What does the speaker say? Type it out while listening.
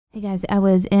Hey guys, I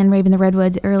was in Rave in the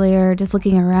Redwoods earlier, just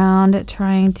looking around,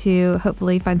 trying to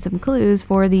hopefully find some clues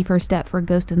for the first step for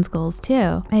Ghost and Skulls 2.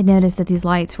 I had noticed that these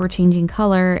lights were changing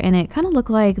color, and it kind of looked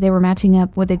like they were matching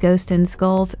up with the Ghost and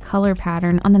Skulls color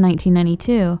pattern on the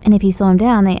 1992. And if you slow them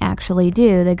down, they actually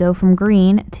do. They go from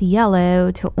green to yellow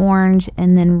to orange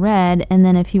and then red and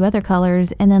then a few other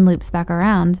colors and then loops back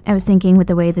around. I was thinking with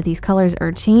the way that these colors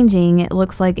are changing, it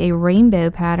looks like a rainbow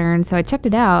pattern, so I checked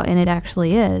it out and it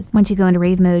actually is. Once you go into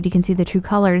Rave mode, you can see the true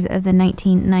colors as in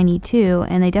 1992,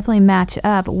 and they definitely match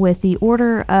up with the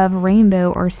order of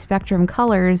rainbow or spectrum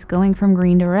colors going from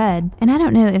green to red. And I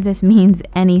don't know if this means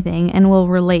anything and will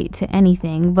relate to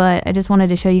anything, but I just wanted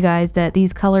to show you guys that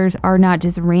these colors are not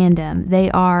just random. They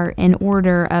are in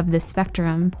order of the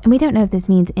spectrum. And we don't know if this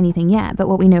means anything yet, but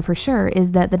what we know for sure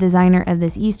is that the designer of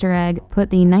this Easter egg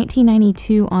put the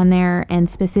 1992 on there and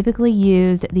specifically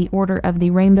used the order of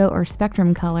the rainbow or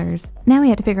spectrum colors. Now we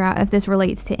have to figure out if this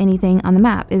relates to anything on the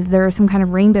map. Is there some kind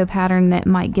of rainbow pattern that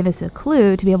might give us a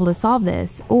clue to be able to solve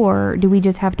this? Or do we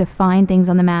just have to find things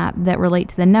on the map that relate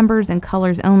to the numbers and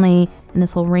colors only, and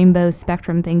this whole rainbow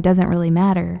spectrum thing doesn't really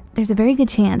matter? There's a very good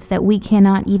chance that we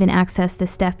cannot even access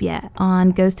this step yet.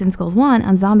 On Ghost and Skulls 1,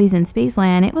 on Zombies in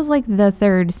Spaceland, it was like the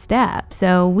third step,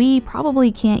 so we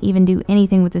probably can't even do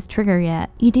anything with this trigger yet.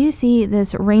 You do see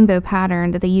this rainbow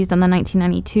pattern that they used on the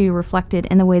 1992 reflected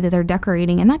in the way that they're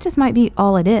decorating, and that just might be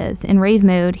all it is. In Rave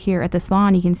mode here at the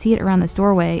spawn, you can see it around this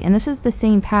doorway, and this is the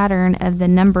same pattern of the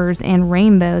numbers and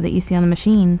rainbow that you see on the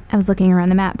machine. I was looking around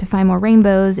the map to find more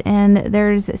rainbows, and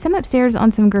there's some upstairs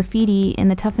on some graffiti in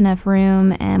the Tough Enough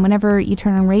room, and whenever you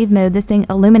turn on Rave mode, this thing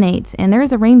illuminates, and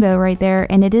there's a rainbow right there,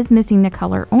 and it is missing the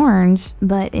color orange.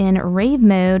 But in Rave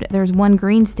mode, there's one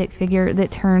green stick figure that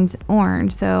turns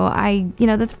orange, so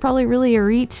that's probably really a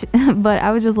reach, but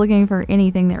I was just looking for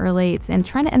anything that relates and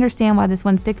trying to understand why this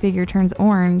one stick figure turns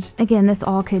orange. Again, this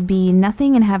all could be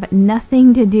nothing and have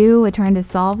nothing to do with trying to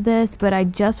solve this, but I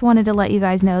just wanted to let you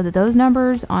guys know that those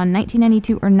numbers on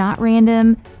 1992 are not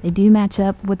random. They do match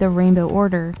up with the rainbow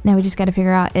order. Now we just got to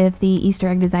figure out if the Easter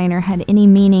egg designer had any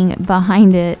meaning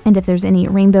behind it, and if there's any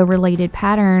rainbow related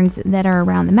patterns that are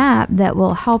around the map that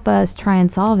will help us try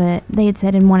and solve it. They had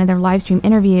said in one of their live stream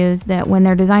interviews that when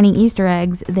they're designing Easter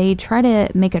eggs, they try to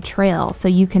make a trail so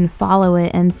you can follow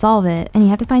it and solve it, and you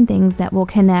have to find things that will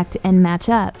connect and match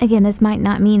up. Again, this might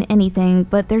not mean anything,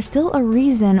 but there's still a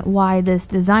reason why this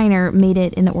designer made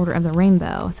it in the order of the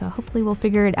rainbow. So hopefully we'll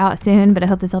figure it out soon, but I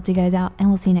hope this helped you guys out, and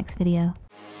we'll see you next video.